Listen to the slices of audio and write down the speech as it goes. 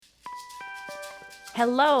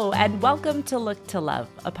Hello, and welcome to Look to Love,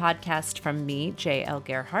 a podcast from me, J.L.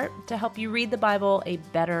 Gerhardt, to help you read the Bible a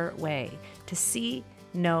better way, to see,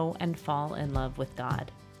 know, and fall in love with God.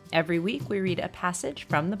 Every week, we read a passage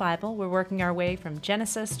from the Bible. We're working our way from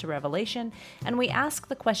Genesis to Revelation, and we ask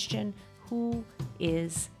the question, who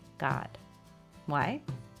is God? Why?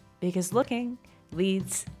 Because looking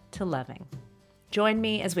leads to loving. Join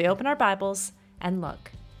me as we open our Bibles and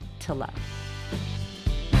look to love.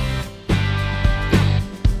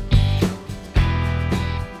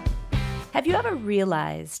 Have you ever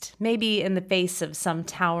realized, maybe in the face of some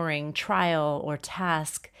towering trial or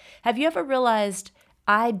task, have you ever realized,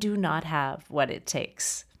 I do not have what it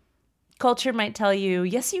takes? Culture might tell you,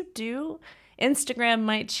 yes, you do. Instagram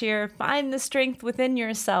might cheer, find the strength within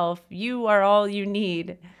yourself. You are all you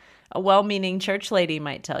need. A well-meaning church lady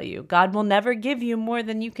might tell you, God will never give you more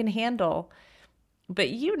than you can handle. But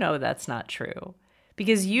you know that's not true,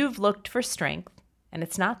 because you've looked for strength and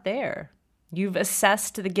it's not there. You've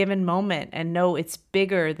assessed the given moment and know it's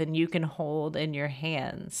bigger than you can hold in your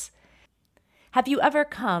hands. Have you ever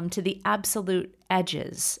come to the absolute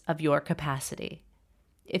edges of your capacity?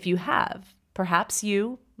 If you have, perhaps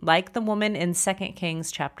you, like the woman in 2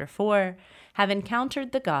 Kings chapter 4, have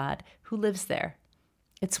encountered the God who lives there.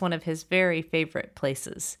 It's one of his very favorite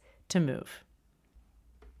places to move.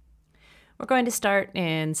 We're going to start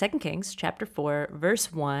in 2 Kings chapter 4,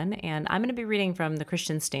 verse 1, and I'm going to be reading from the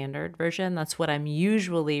Christian Standard Version. That's what I'm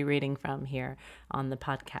usually reading from here on the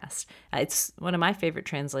podcast. It's one of my favorite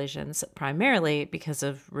translations, primarily because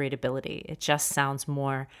of readability. It just sounds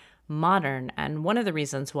more modern, and one of the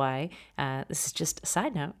reasons why, this is just a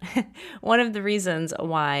side note, one of the reasons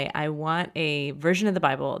why I want a version of the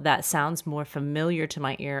Bible that sounds more familiar to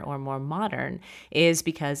my ear or more modern is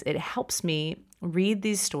because it helps me read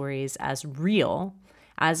these stories as real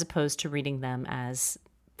as opposed to reading them as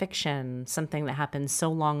fiction, something that happened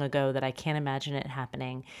so long ago that I can't imagine it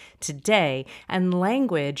happening today. And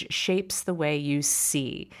language shapes the way you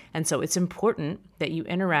see. And so it's important that you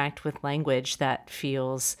interact with language that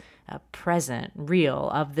feels present, real,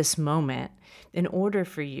 of this moment, in order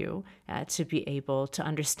for you to be able to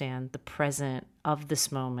understand the present of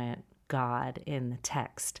this moment God in the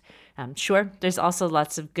text. Sure, there's also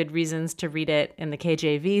lots of good reasons to read it in the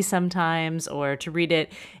KJV sometimes, or to read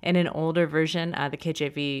it in an older version. The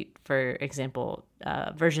KJV, for example,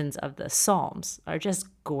 versions of the Psalms are just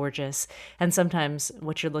gorgeous. And sometimes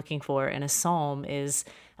what you're looking for in a psalm is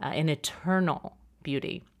an eternal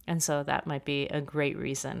beauty. And so that might be a great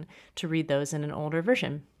reason to read those in an older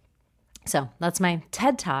version. So that's my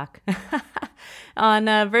TED Talk on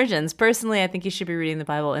versions. Personally, I think you should be reading the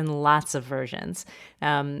Bible in lots of versions.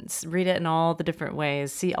 Read it in all the different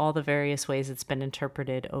ways, see all the various ways it's been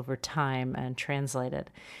interpreted over time and translated.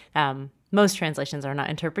 Most translations are not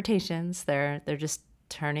interpretations. They're just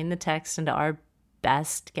turning the text into our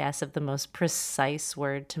best guess of the most precise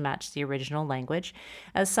word to match the original language.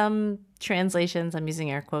 As some translations, I'm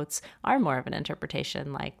using air quotes, are more of an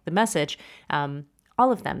interpretation, like the Message. All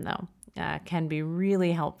of them, though, can be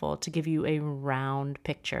really helpful to give you a round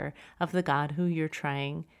picture of the God who you're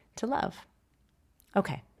trying to love.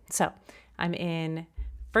 Okay, so I'm in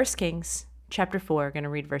 1 Kings chapter 4, going to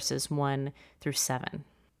read verses 1 through 7.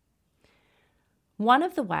 One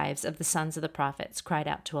of the wives of the sons of the prophets cried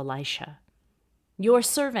out to Elisha, "Your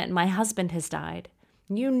servant, my husband, has died.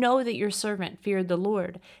 You know that your servant feared the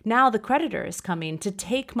Lord. Now the creditor is coming to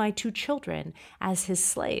take my 2 children as his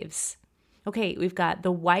slaves." Okay, we've got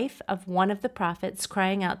the wife of one of the prophets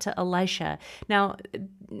crying out to Elisha. Now,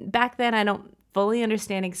 back then, I don't fully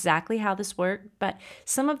understand exactly how this worked, but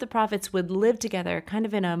some of the prophets would live together kind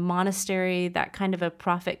of in a monastery, that kind of a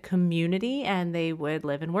prophet community, and they would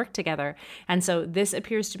live and work together. And so this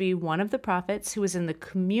appears to be one of the prophets who was in the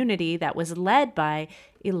community that was led by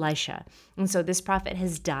Elisha. And so this prophet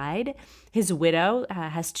has died. His widow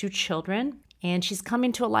has 2 children. And she's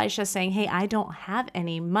coming to Elisha saying, hey, I don't have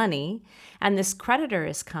any money, and this creditor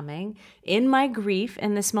is coming. In my grief,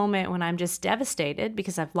 in this moment when I'm just devastated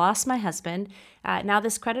because I've lost my husband, now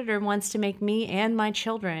this creditor wants to make me and my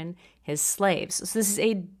children his slaves. So this is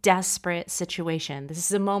a desperate situation. This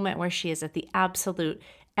is a moment where she is at the absolute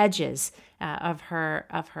edges of her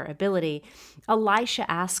ability. Elisha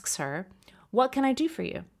asks her, what can I do for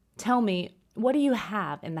you? Tell me, what do you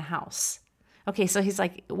have in the house? Okay, so he's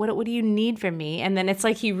like, what do you need from me? And then it's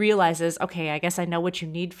like he realizes, okay, I guess I know what you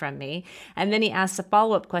need from me. And then he asks a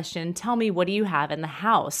follow-up question, tell me, what do you have in the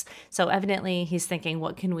house? So evidently he's thinking,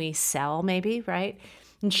 what can we sell maybe, right?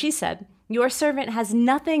 And she said, your servant has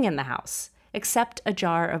nothing in the house except a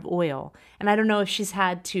jar of oil. And I don't know if she's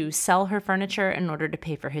had to sell her furniture in order to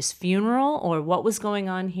pay for his funeral or what was going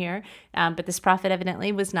on here. But this prophet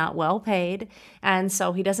evidently was not well paid. And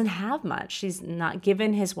so he doesn't have much. He's not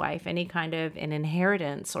given his wife any kind of an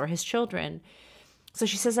inheritance or his children. So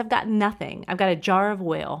she says, I've got nothing. I've got a jar of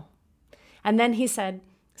oil. And then he said,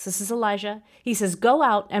 so this is Elijah. He says, go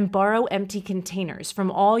out and borrow empty containers from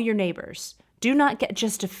all your neighbors. Do not get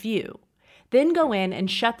just a few. Then go in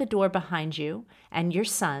and shut the door behind you and your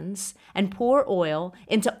sons and pour oil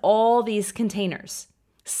into all these containers.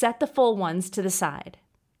 Set the full ones to the side.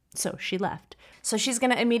 So she left. So she's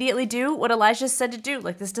going to immediately do what Elijah said to do.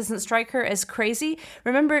 Like, this doesn't strike her as crazy.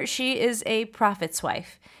 Remember, she is a prophet's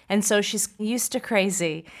wife. And so she's used to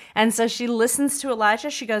crazy. And so she listens to Elijah.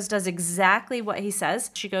 She goes, does exactly what he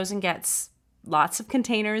says. She goes and gets lots of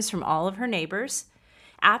containers from all of her neighbors.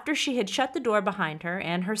 After she had shut the door behind her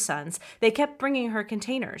and her sons, they kept bringing her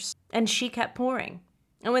containers, and she kept pouring.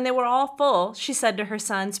 And when they were all full, she said to her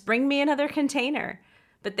sons, bring me another container.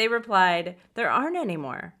 But they replied, there aren't any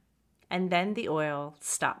more. And then the oil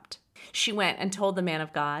stopped. She went and told the man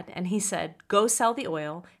of God, and he said, go sell the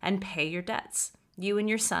oil and pay your debts. You and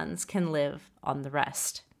your sons can live on the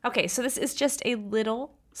rest. Okay, so this is just a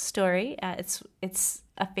little story. It's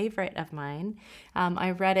a favorite of mine.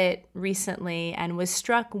 I read it recently and was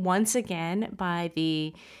struck once again by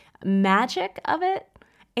the magic of it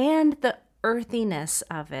and the earthiness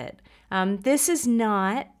of it. This is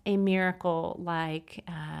not a miracle like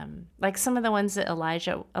some of the ones that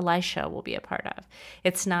Elisha will be a part of.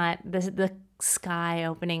 It's not the sky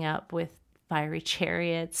opening up with fiery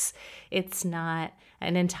chariots. It's not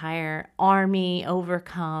an entire army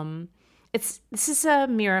overcome. This is a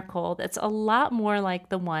miracle that's a lot more like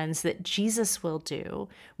the ones that Jesus will do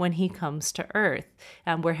when he comes to earth,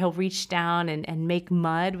 where he'll reach down and make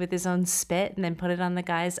mud with his own spit and then put it on the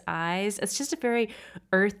guy's eyes. It's just a very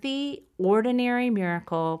earthy, ordinary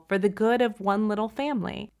miracle for the good of one little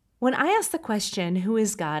family. When I ask the question, who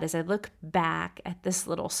is God, as I look back at this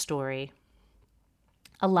little story,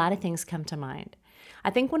 a lot of things come to mind. I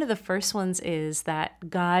think one of the first ones is that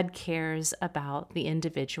God cares about the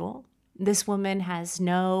individual. This woman has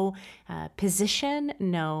no position,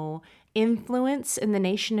 no influence in the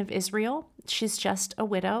nation of Israel. She's just a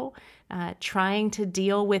widow trying to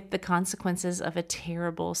deal with the consequences of a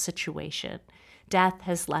terrible situation. Death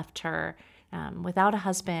has left her without a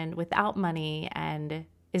husband, without money, and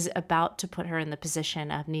is about to put her in the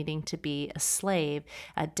position of needing to be a slave.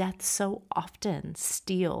 Death so often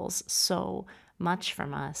steals so much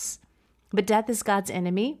from us. But death is God's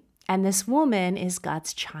enemy, and this woman is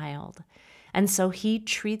God's child. And so he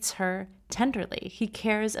treats her tenderly. He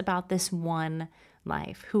cares about this one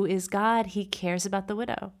life. Who is God? He cares about the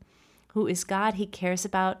widow. Who is God? He cares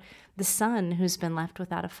about the son who's been left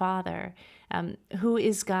without a father. Who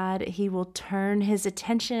is God? He will turn his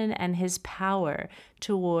attention and his power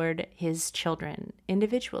toward his children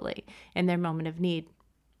individually in their moment of need.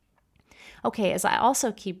 Okay, as I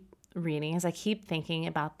also keep reading, as I keep thinking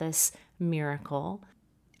about this miracle,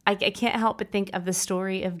 I can't help but think of the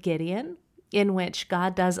story of Gideon, in which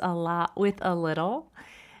God does a lot with a little.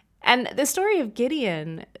 And the story of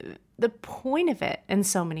Gideon, the point of it in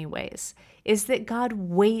so many ways is that God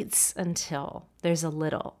waits until there's a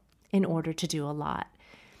little in order to do a lot.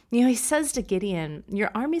 You know, he says to Gideon, your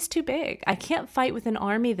army's too big. I can't fight with an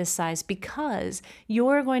army this size because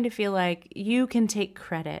you're going to feel like you can take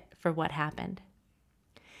credit for what happened.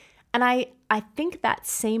 And I think that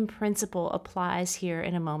same principle applies here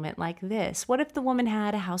in a moment like this. What if the woman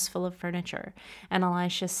had a house full of furniture? And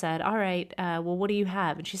Elisha said, all right, well, what do you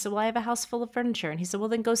have? And she said, well, I have a house full of furniture. And he said, well,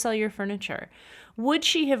 then go sell your furniture. Would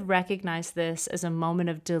she have recognized this as a moment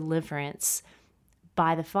of deliverance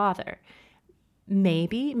by the Father?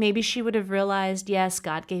 Maybe she would have realized, yes,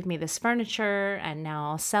 God gave me this furniture and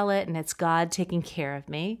now I'll sell it and it's God taking care of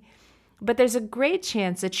me. But there's a great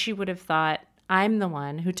chance that she would have thought, I'm the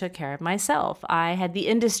one who took care of myself. I had the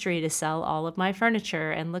industry to sell all of my furniture,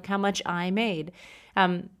 and look how much I made.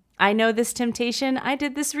 I know this temptation. I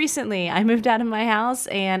did this recently. I moved out of my house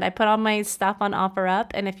and I put all my stuff on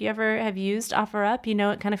OfferUp. And if you ever have used OfferUp, you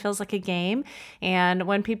know it kind of feels like a game. And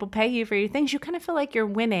when people pay you for your things, you kind of feel like you're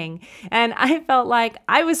winning. And I felt like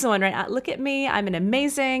I was the one, right? Look at me. I'm an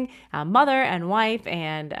amazing mother and wife,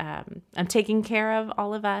 and I'm taking care of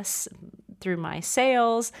all of us through my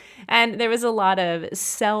sales. And there was a lot of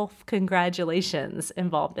self-congratulations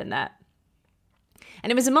involved in that. And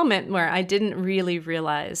it was a moment where I didn't really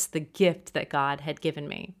realize the gift that God had given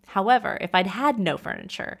me. However, if I'd had no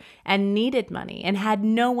furniture and needed money and had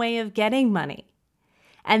no way of getting money,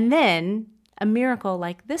 and then a miracle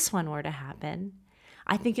like this one were to happen,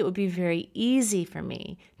 I think it would be very easy for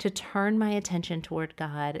me to turn my attention toward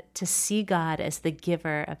God, to see God as the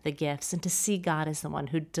giver of the gifts, and to see God as the one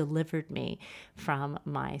who delivered me from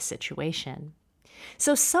my situation.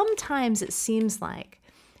 So sometimes it seems like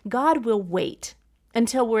God will wait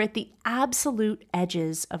until we're at the absolute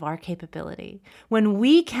edges of our capability, when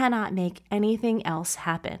we cannot make anything else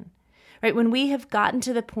happen, right? When we have gotten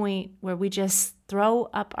to the point where we just throw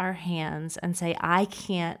up our hands and say, I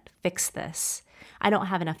can't fix this. I don't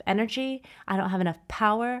have enough energy. I don't have enough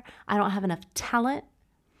power. I don't have enough talent.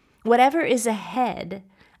 Whatever is ahead,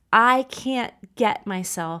 I can't get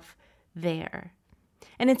myself there.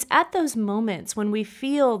 And it's at those moments when we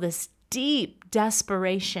feel this deep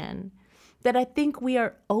desperation that I think we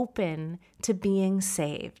are open to being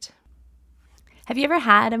saved. Have you ever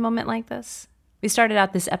had a moment like this? We started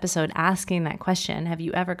out this episode asking that question. Have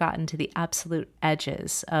you ever gotten to the absolute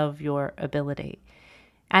edges of your ability?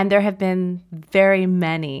 And there have been very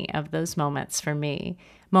many of those moments for me.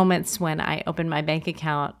 Moments when I opened my bank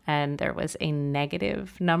account and there was a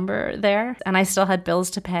negative number there and I still had bills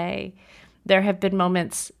to pay. There have been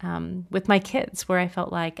moments with my kids where I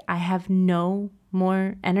felt like I have no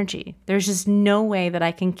more energy. There's just no way that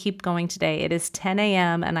I can keep going today. It is 10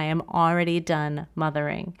 a.m. and I am already done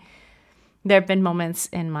mothering. There have been moments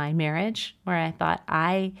in my marriage where I thought,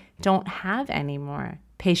 I don't have any more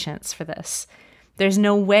patience for this. There's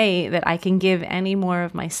no way that I can give any more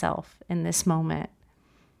of myself in this moment.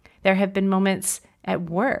 There have been moments at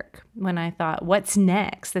work when I thought, what's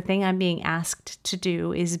next? The thing I'm being asked to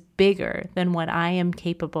do is bigger than what I am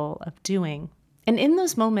capable of doing. And in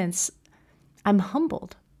those moments, I'm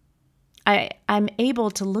humbled. I'm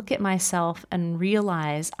able to look at myself and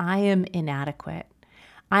realize I am inadequate.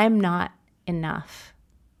 I am not enough.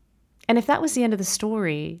 And if that was the end of the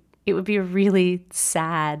story, it would be a really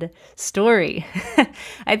sad story.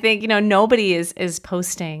 I think, nobody is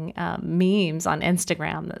posting memes on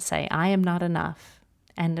Instagram that say, I am not enough.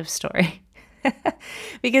 End of story.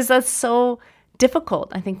 Because that's so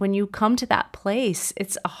difficult. I think when you come to that place,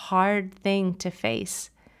 it's a hard thing to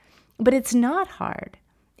face. But it's not hard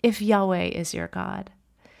if Yahweh is your God.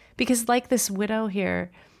 Because like this widow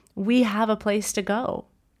here, we have a place to go.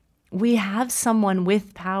 We have someone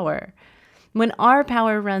with power. When our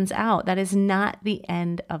power runs out, that is not the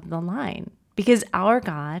end of the line. Because our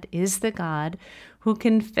God is the God who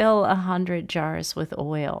can fill 100 jars with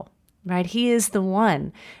oil, right? He is the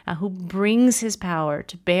one who brings his power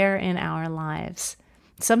to bear in our lives.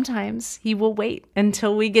 Sometimes he will wait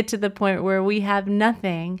until we get to the point where we have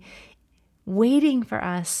nothing, waiting for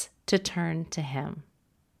us to turn to him.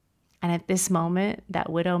 And at this moment, that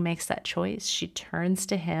widow makes that choice. She turns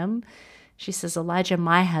to him. She says, Elijah,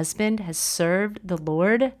 my husband has served the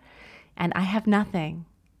Lord, and I have nothing.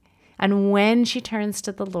 And when she turns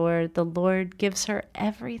to the Lord gives her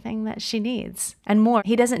everything that she needs and more.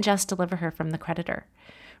 He doesn't just deliver her from the creditor,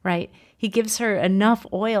 right? He gives her enough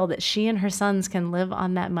oil that she and her sons can live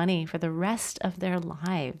on that money for the rest of their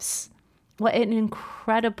lives. What an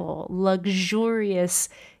incredible, luxurious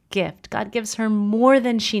gift. God gives her more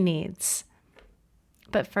than she needs.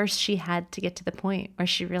 But first she had to get to the point where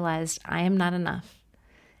she realized, I am not enough.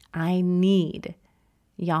 I need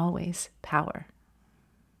Yahweh's power.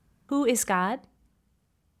 Who is God?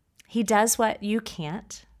 He does what you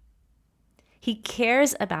can't. He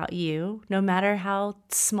cares about you, no matter how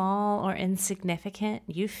small or insignificant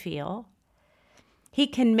you feel. He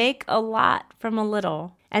can make a lot from a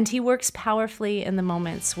little, and he works powerfully in the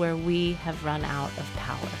moments where we have run out of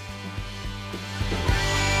power.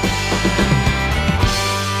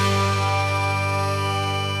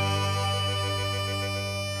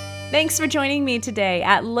 Thanks for joining me today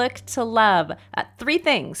at Look to Love. 3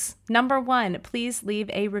 things. Number 1, please leave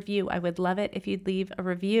a review. I would love it if you'd leave a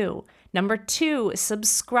review. Number 2,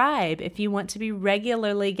 subscribe. If you want to be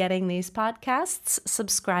regularly getting these podcasts,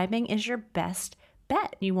 subscribing is your best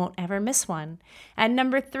bet. You won't ever miss one. And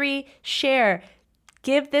number 3, share.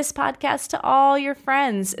 Give this podcast to all your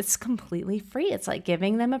friends. It's completely free. It's like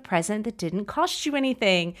giving them a present that didn't cost you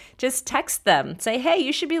anything. Just text them. Say, hey,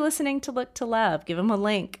 you should be listening to Look to Love. Give them a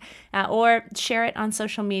link or share it on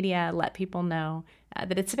social media. Let people know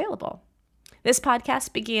that it's available. This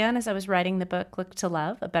podcast began as I was writing the book, Look to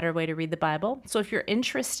Love, A Better Way to Read the Bible. So if you're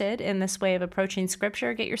interested in this way of approaching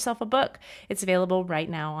scripture, get yourself a book. It's available right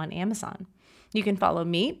now on Amazon. You can follow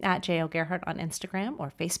me at J.L. Gerhardt on Instagram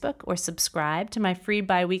or Facebook, or subscribe to my free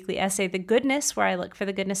bi-weekly essay, The Goodness, where I look for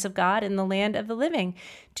the goodness of God in the land of the living.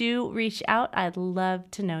 Do reach out. I'd love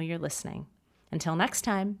to know you're listening. Until next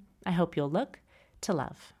time, I hope you'll look to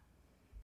love.